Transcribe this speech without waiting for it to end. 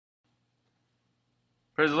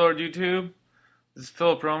Praise the Lord, YouTube. This is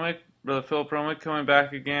Philip Romick, Brother Philip Romick, coming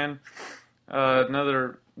back again.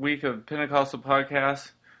 Another week of Pentecostal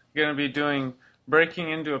podcast. We're going to be doing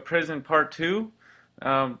Breaking into a Prison Part 2,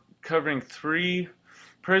 covering 3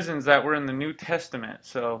 prisons that were in the New Testament.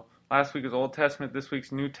 So last week was Old Testament, this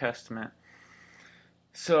week's New Testament.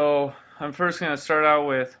 So I'm first going to start out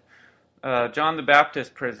with John the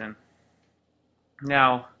Baptist prison.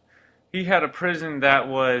 Now, he had a prison that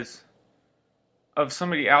was of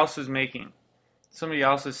somebody else's making, somebody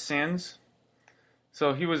else's sins.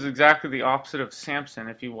 So he was exactly the opposite of Samson,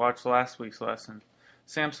 if you watched last week's lesson.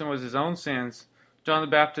 Samson was his own sins. John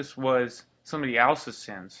the Baptist was somebody else's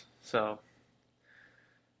sins. So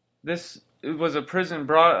this was a prison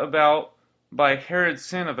brought about by Herod's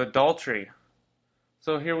sin of adultery.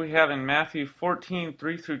 So here we have in Matthew 14,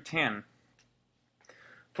 3 through 10.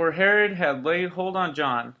 For Herod had laid hold on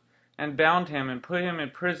John, and bound him, and put him in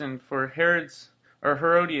prison for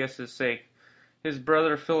Herodias' sake, his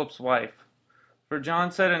brother Philip's wife. For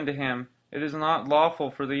John said unto him, It is not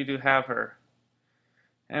lawful for thee to have her.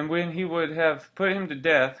 And when he would have put him to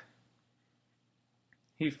death,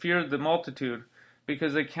 he feared the multitude,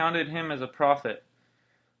 because they counted him as a prophet.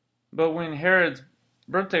 But when Herod's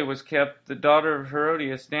birthday was kept, the daughter of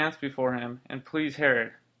Herodias danced before him, and pleased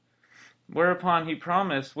Herod. Whereupon he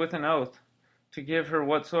promised with an oath to give her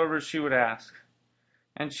whatsoever she would ask.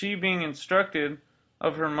 And she, being instructed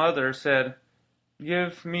of her mother, said,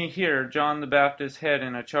 Give me here John the Baptist's head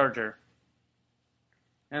in a charger.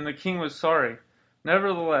 And the king was sorry.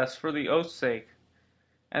 Nevertheless, for the oath's sake,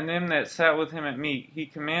 and them that sat with him at meat, he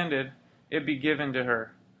commanded it be given to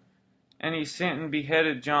her. And he sent and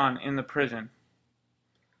beheaded John in the prison.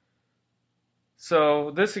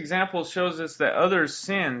 So this example shows us that others'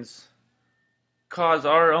 sins cause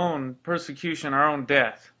our own persecution, our own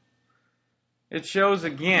death. It shows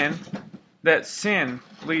again that sin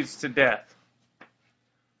leads to death.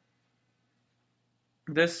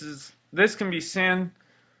 This can be sin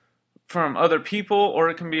from other people, or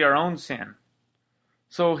it can be our own sin.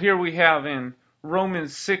 So here we have in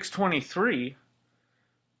Romans 6:23,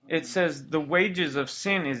 it says, The wages of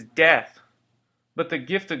sin is death, but the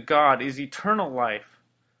gift of God is eternal life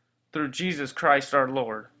through Jesus Christ our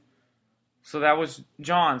Lord. So that was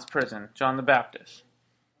John's prison, John the Baptist.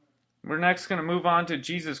 We're next going to move on to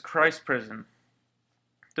Jesus Christ's prison.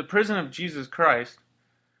 The prison of Jesus Christ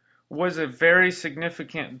was a very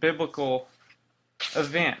significant biblical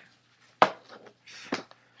event. There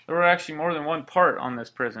were actually more than one part on this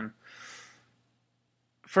prison.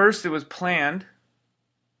 First, it was planned.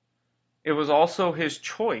 It was also his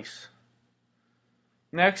choice.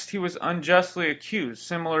 Next, he was unjustly accused,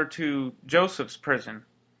 similar to Joseph's prison.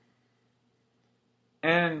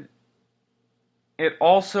 And it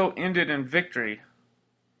also ended in victory.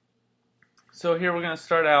 So here we're going to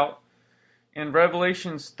start out in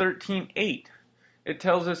Revelations 13:8. It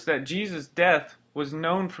tells us that Jesus' death was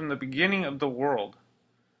known from the beginning of the world.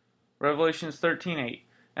 Revelations 13:8.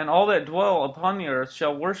 And all that dwell upon the earth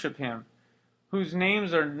shall worship him, whose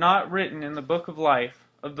names are not written in the book of life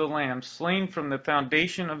of the Lamb, slain from the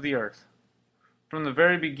foundation of the earth. From the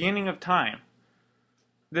very beginning of time,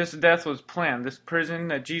 this death was planned. This prison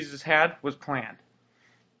that Jesus had was planned.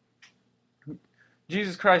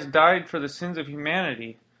 Jesus Christ died for the sins of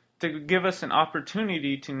humanity to give us an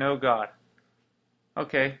opportunity to know God.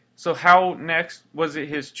 Okay, so how next was it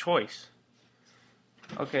his choice?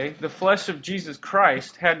 Okay, the flesh of Jesus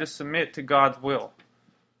Christ had to submit to God's will,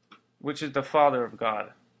 which is the Father of God.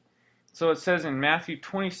 So it says in Matthew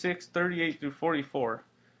 26:38 through 44,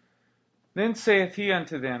 Then saith he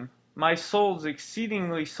unto them, My soul is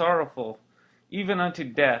exceedingly sorrowful, even unto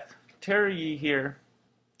death. Tarry ye here,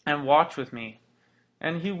 and watch with me.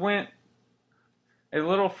 And he went a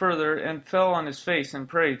little further, and fell on his face, and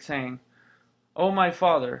prayed, saying, O my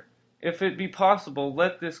Father, if it be possible,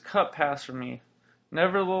 let this cup pass from me.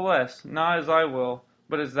 Nevertheless, not as I will,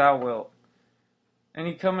 but as thou wilt. And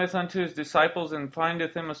he cometh unto his disciples, and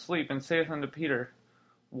findeth them asleep, and saith unto Peter,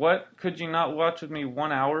 What, could ye not watch with me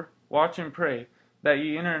 1 hour? Watch and pray, that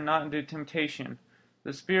ye enter not into temptation.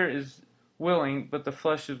 The spirit is willing, but the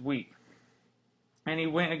flesh is weak. And he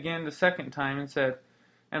went again the second time, and said,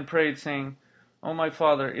 and prayed, saying, O my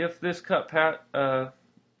Father, if this cup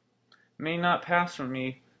may not pass from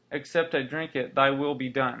me, except I drink it, thy will be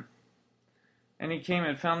done. And he came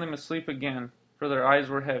and found them asleep again, for their eyes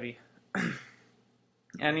were heavy.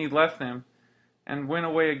 And he left them, and went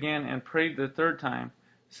away again, and prayed the third time,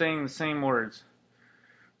 saying the same words.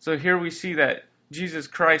 So here we see that Jesus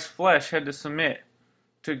Christ's flesh had to submit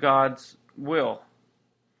to God's will.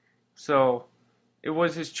 So it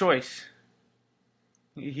was his choice.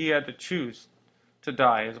 He had to choose to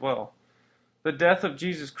die as well. The death of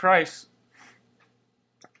Jesus Christ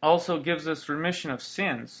also gives us remission of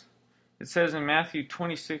sins. It says in Matthew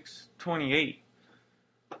 26:28,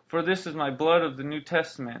 "For this is my blood of the New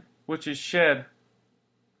Testament, which is shed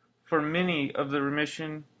for many for the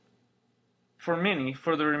remission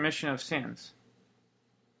of sins."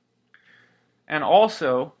 And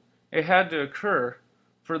also, it had to occur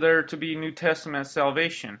for there to be New Testament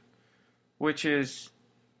salvation, which is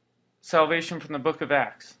salvation from the book of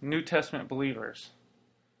Acts, New Testament believers.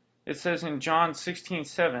 It says in John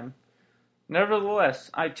 16:7, "Nevertheless,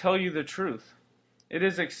 I tell you the truth. It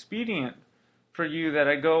is expedient for you that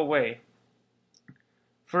I go away.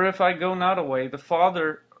 For if I go not away, the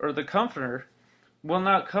Father, or the Comforter, will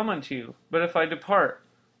not come unto you. But if I depart,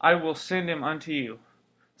 I will send him unto you."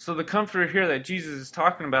 So the Comforter here that Jesus is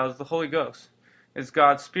talking about is the Holy Ghost. It's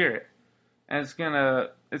God's Spirit. And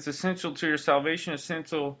it's essential to your salvation,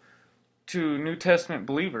 essential to New Testament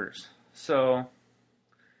believers. So,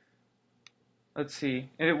 let's see.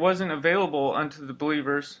 It wasn't available unto the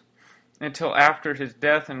believers until after his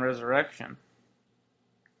death and resurrection.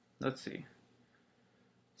 Let's see.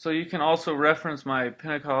 So you can also reference my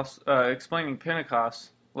Pentecost, explaining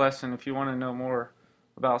Pentecost lesson if you want to know more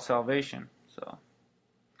about salvation. So,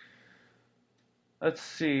 let's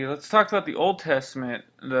see. Let's talk about the Old Testament.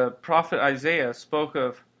 The prophet Isaiah spoke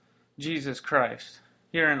of Jesus Christ.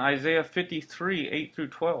 Here in Isaiah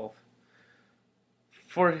 53:8-12.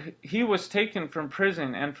 "For he was taken from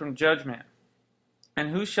prison and from judgment. And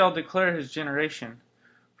who shall declare his generation?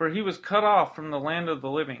 For he was cut off from the land of the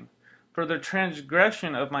living. For the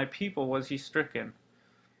transgression of my people was he stricken.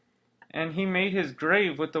 And he made his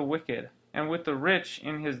grave with the wicked, and with the rich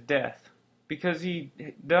in his death, because he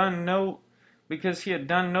had done no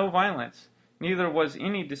violence, neither was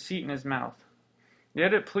any deceit in his mouth.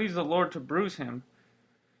 Yet it pleased the Lord to bruise him.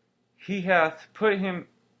 He hath put him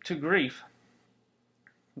to grief.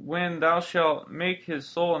 When thou shalt make his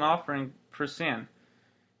soul an offering for sin,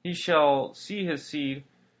 he shall see his seed,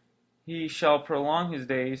 he shall prolong his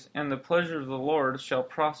days, and the pleasure of the Lord shall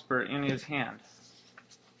prosper in his hand."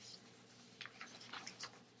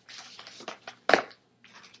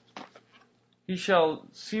 He shall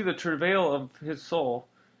see the travail of his soul,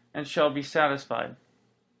 and shall be satisfied.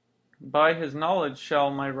 By his knowledge shall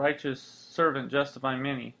my righteous servant justify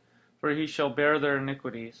many, for he shall bear their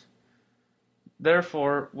iniquities.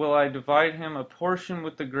 Therefore will I divide him a portion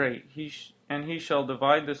with the great, and he shall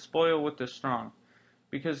divide the spoil with the strong,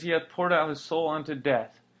 because he hath poured out his soul unto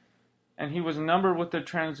death, and he was numbered with the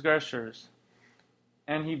transgressors,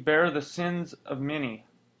 and he bare the sins of many,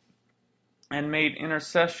 and made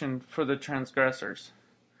intercession for the transgressors.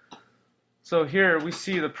 So here we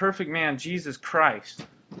see the perfect man, Jesus Christ.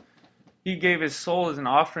 He gave his soul as an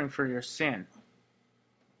offering for your sin.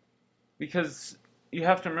 Because you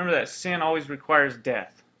have to remember that sin always requires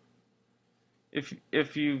death.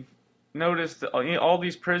 If you've noticed, all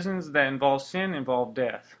these prisons that involve sin involve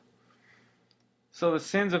death. So the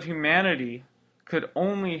sins of humanity could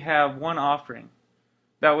only have one offering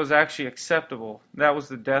that was actually acceptable. That was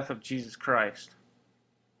the death of Jesus Christ.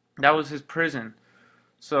 That was his prison.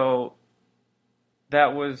 So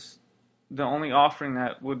that was the only offering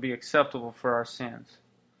that would be acceptable for our sins.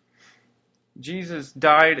 Jesus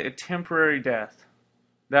died a temporary death.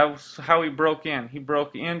 That was how he broke in. He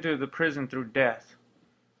broke into the prison through death.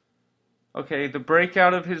 Okay, the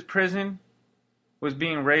breakout of his prison was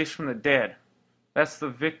being raised from the dead. That's the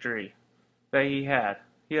victory that he had.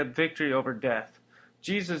 He had victory over death.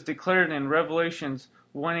 Jesus declared in Revelations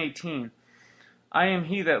 1:18, "I am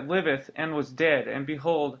he that liveth and was dead, and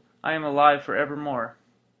behold, I am alive forevermore.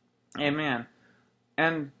 Amen.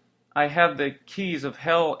 And I have the keys of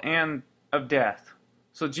hell and of death."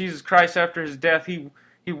 So Jesus Christ, after his death, he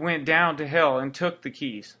went down to hell and took the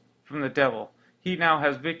keys from the devil. He now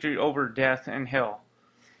has victory over death and hell.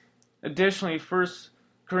 Additionally, 1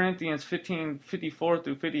 Corinthians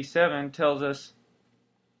 15:54-57 tells us,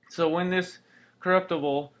 "So when this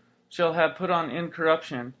corruptible shall have put on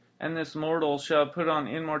incorruption, and this mortal shall put on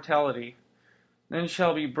immortality, then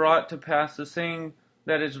shall be brought to pass the saying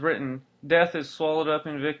that is written, Death is swallowed up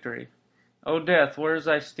in victory. O death, where is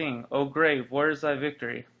thy sting? O grave, where is thy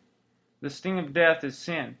victory? The sting of death is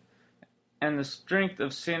sin, and the strength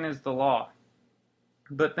of sin is the law.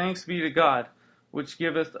 But thanks be to God, which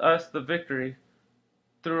giveth us the victory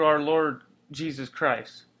through our Lord Jesus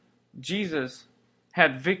Christ." Jesus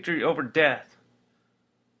had victory over death.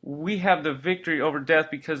 We have the victory over death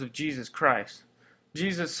because of Jesus Christ.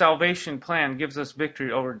 Jesus' salvation plan gives us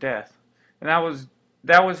victory over death. And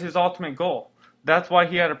that was his ultimate goal. That's why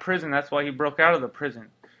he had a prison. That's why he broke out of the prison.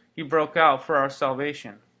 He broke out for our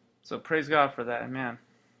salvation. So praise God for that, amen.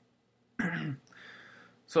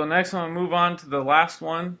 So next I'm going to move on to the last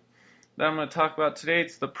one that I'm going to talk about today.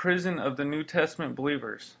 It's the prison of the New Testament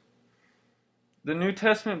believers. The New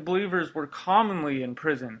Testament believers were commonly in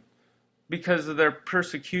prison because of their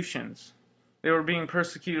persecutions. They were being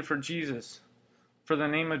persecuted for Jesus, for the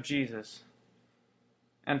name of Jesus,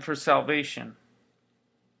 and for salvation.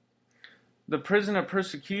 The prison of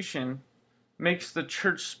persecution makes the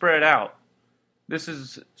church spread out. This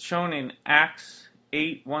is shown in Acts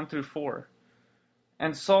 8, 1 through 4.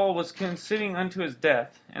 And Saul was consenting unto his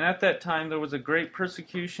death, and at that time there was a great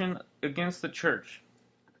persecution against the church,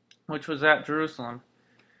 which was at Jerusalem.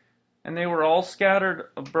 And they were all scattered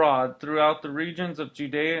abroad throughout the regions of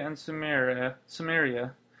Judea and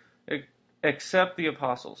Samaria, except the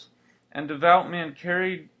apostles. And devout men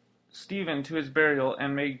carried Stephen to his burial,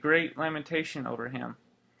 and made great lamentation over him.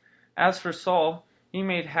 As for Saul, he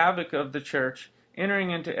made havoc of the church, entering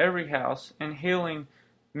into every house, and hailing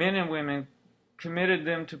men and women, committed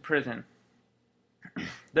them to prison.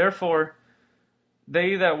 Therefore,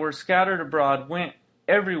 they that were scattered abroad went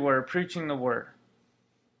everywhere preaching the word.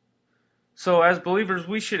 So as believers,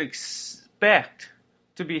 we should expect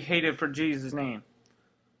to be hated for Jesus' name.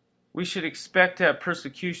 We should expect to have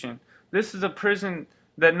persecution. This is a prison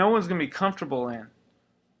that no one's going to be comfortable in.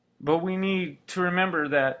 But we need to remember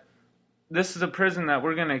that this is a prison that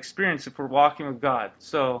we're going to experience if we're walking with God.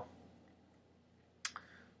 So,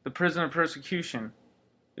 the prison of persecution,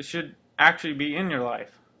 it should actually be in your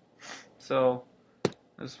life. So,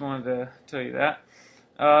 I just wanted to tell you that.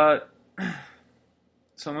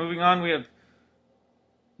 So moving on, we have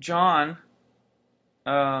John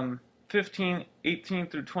 15, 18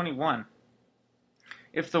 through 21.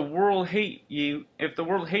 If the world hate you,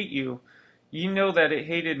 ye know that it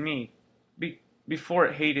hated me before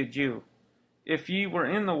it hated you. If ye were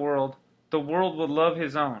in the world would love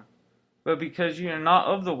his own. But because ye are not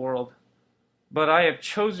of the world, but I have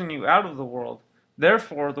chosen you out of the world,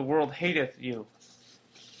 therefore the world hateth you.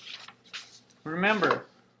 Remember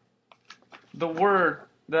the word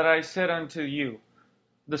that I said unto you,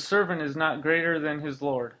 the servant is not greater than his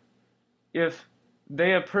Lord. If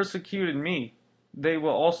they have persecuted me, they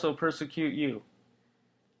will also persecute you.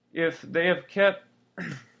 If they have kept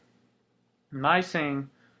my saying,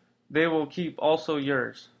 they will keep also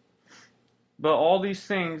yours. But all these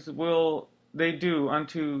things will they do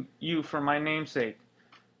unto you for my name's sake,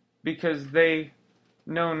 because they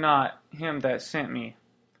know not him that sent me.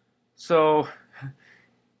 So,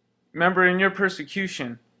 remember in your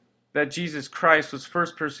persecution that Jesus Christ was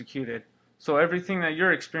first persecuted. So everything that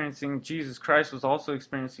you're experiencing, Jesus Christ was also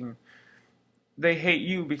experiencing. They hate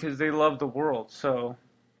you because they love the world. So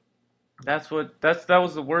that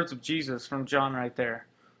was the words of Jesus from John right there.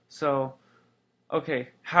 So, okay,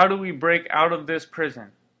 how do we break out of this prison?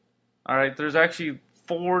 All right, there's actually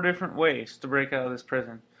 4 different ways to break out of this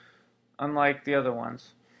prison, unlike the other ones.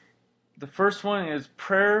 The first one is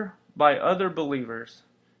prayer by other believers.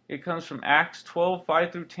 It comes from Acts 12,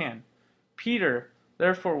 5 through 10. Peter,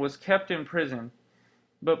 therefore, was kept in prison,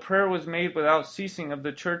 but prayer was made without ceasing of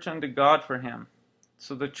the church unto God for him.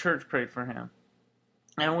 So the church prayed for him.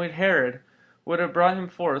 And when Herod would have brought him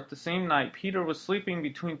forth the same night, Peter was sleeping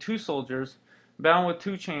between 2 soldiers, bound with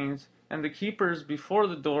 2 chains, and the keepers before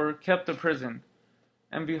the door kept the prison.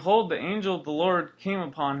 And behold, the angel of the Lord came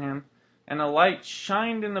upon him, and a light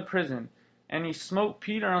shined in the prison. And he smote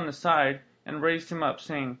Peter on the side, and raised him up,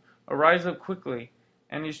 saying, Arise up quickly.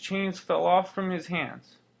 And his chains fell off from his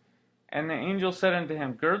hands. And the angel said unto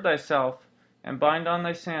him, Gird thyself, and bind on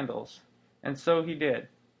thy sandals. And so he did.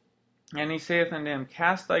 And he saith unto him,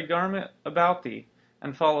 Cast thy garment about thee,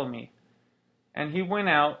 and follow me. And he went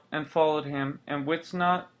out, and followed him, and wist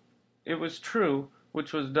not it was true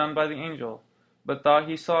which was done by the angel, but thought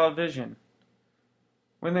he saw a vision.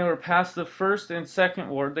 When they were past the first and second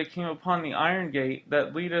ward, they came upon the iron gate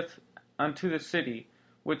that leadeth unto the city,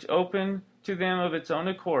 which opened to them of its own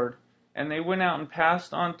accord, and they went out and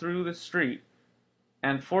passed on through the street,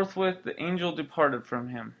 and forthwith the angel departed from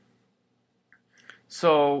him.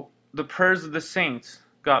 So the prayers of the saints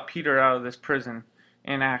got Peter out of this prison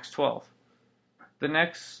in Acts 12. The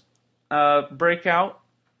next breakout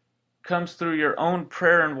comes through your own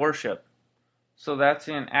prayer and worship. So that's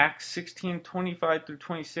in Acts 16:25 through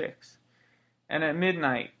 26. And at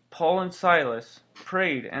midnight, Paul and Silas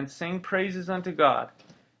prayed and sang praises unto God,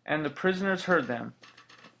 and the prisoners heard them.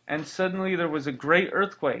 And suddenly there was a great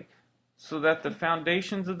earthquake, so that the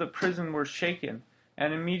foundations of the prison were shaken,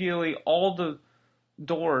 and immediately all the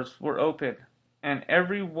doors were opened, and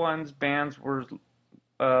every one's bands were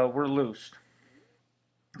loosed.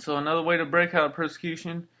 So another way to break out of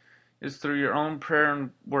persecution is through your own prayer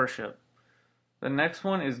and worship. The next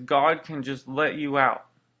one is God can just let you out.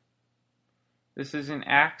 This is in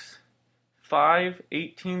Acts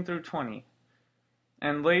 5:18 through 20.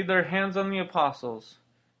 And laid their hands on the apostles,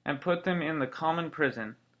 and put them in the common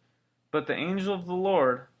prison. But the angel of the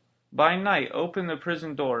Lord by night opened the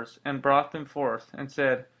prison doors, and brought them forth, and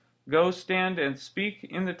said, Go stand and speak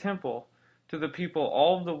in the temple to the people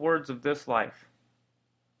all the words of this life.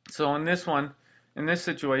 So in this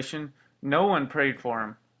situation, no one prayed for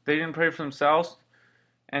him. They didn't pray for themselves,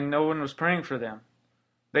 and no one was praying for them.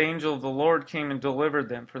 The angel of the Lord came and delivered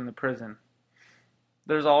them from the prison.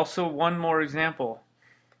 There's also one more example.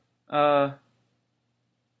 No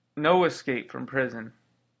escape from prison,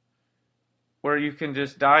 where you can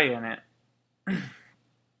just die in it.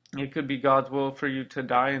 It could be God's will for you to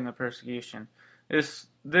die in the persecution.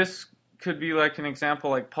 This could be like an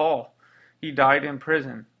example like Paul. He died in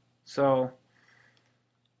prison. So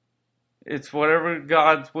it's whatever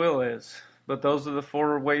God's will is. But those are the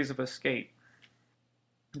 4 ways of escape.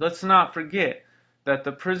 Let's not forget that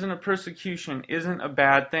the prison of persecution isn't a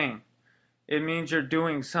bad thing. It means you're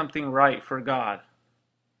doing something right for God.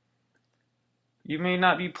 You may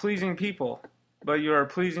not be pleasing people, but you are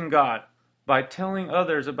pleasing God by telling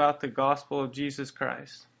others about the gospel of Jesus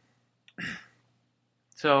Christ.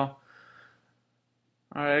 So,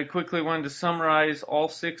 I quickly wanted to summarize all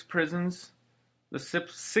 6 prisons. The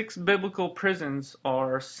 6 biblical prisons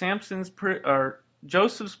are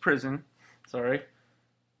Joseph's prison.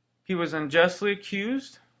 He was unjustly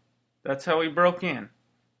accused. That's how he broke in.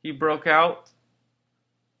 He broke out,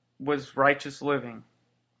 was righteous living.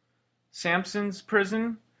 Samson's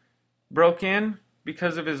prison broke in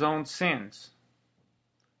because of his own sins.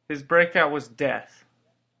 His breakout was death.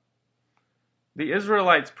 The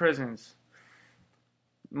Israelites' prisons,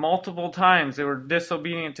 multiple times they were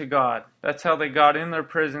disobedient to God. That's how they got in their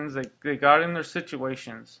prisons. They got in their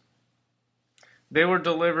situations. They were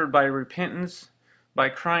delivered by repentance, by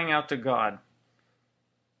crying out to God.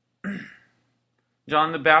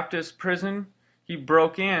 John the Baptist's prison, he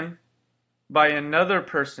broke in by another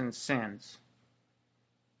person's sins.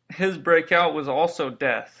 His breakout was also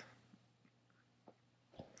death.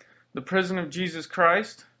 The prison of Jesus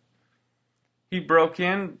Christ, he broke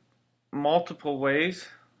in multiple ways.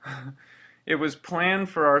 It was planned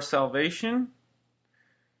for our salvation.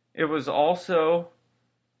 It was also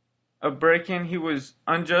a break-in. He was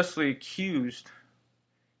unjustly accused.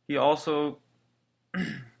 He also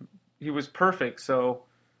he was perfect, so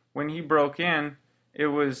when he broke in, it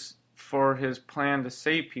was for his plan to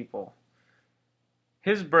save people.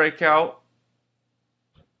 His breakout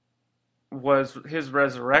was his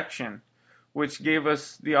resurrection, which gave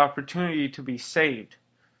us the opportunity to be saved.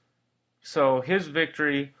 So his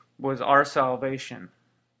victory was our salvation.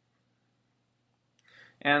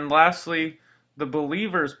 And lastly, the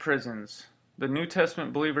believers' prisons, the New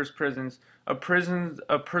Testament believers' prisons, a prison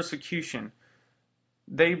of persecution.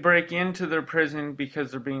 They break into their prison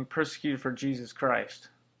because they're being persecuted for Jesus Christ.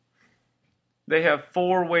 They have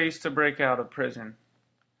 4 ways to break out of prison.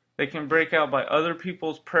 They can break out by other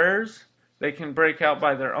people's prayers. They can break out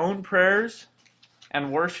by their own prayers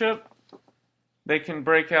and worship. They can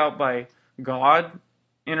break out by God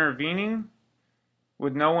intervening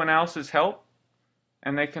with no one else's help.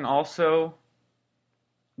 And they can also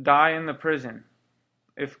die in the prison.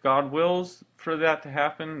 If God wills for that to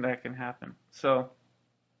happen, that can happen. So,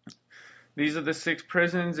 these are the 6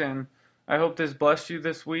 prisons, and I hope this blessed you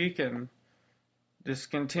this week, and just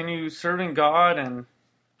continue serving God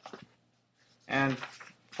and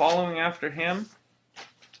following after Him,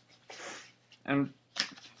 and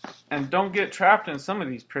don't get trapped in some of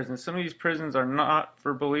these prisons. Some of these prisons are not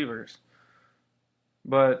for believers.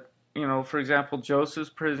 But, for example, Joseph's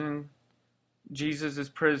prison, Jesus'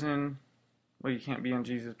 prison, well, you can't be in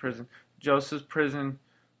Jesus' prison, Joseph's prison,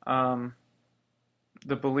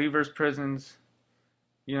 the believers' prisons,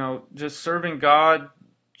 just serving God,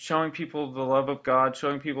 showing people the love of God,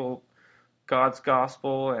 showing people God's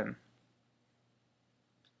gospel, and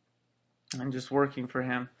just working for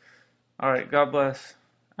Him. All right, God bless.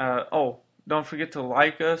 Don't forget to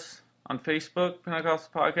like us on Facebook,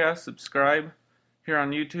 Pentecostal Podcast, subscribe here on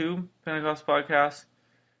YouTube, Pentecostal Podcast,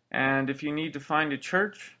 and if you need to find a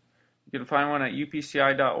church, you can find one at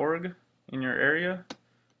upci.org in your area.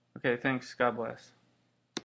 Okay, thanks. God bless.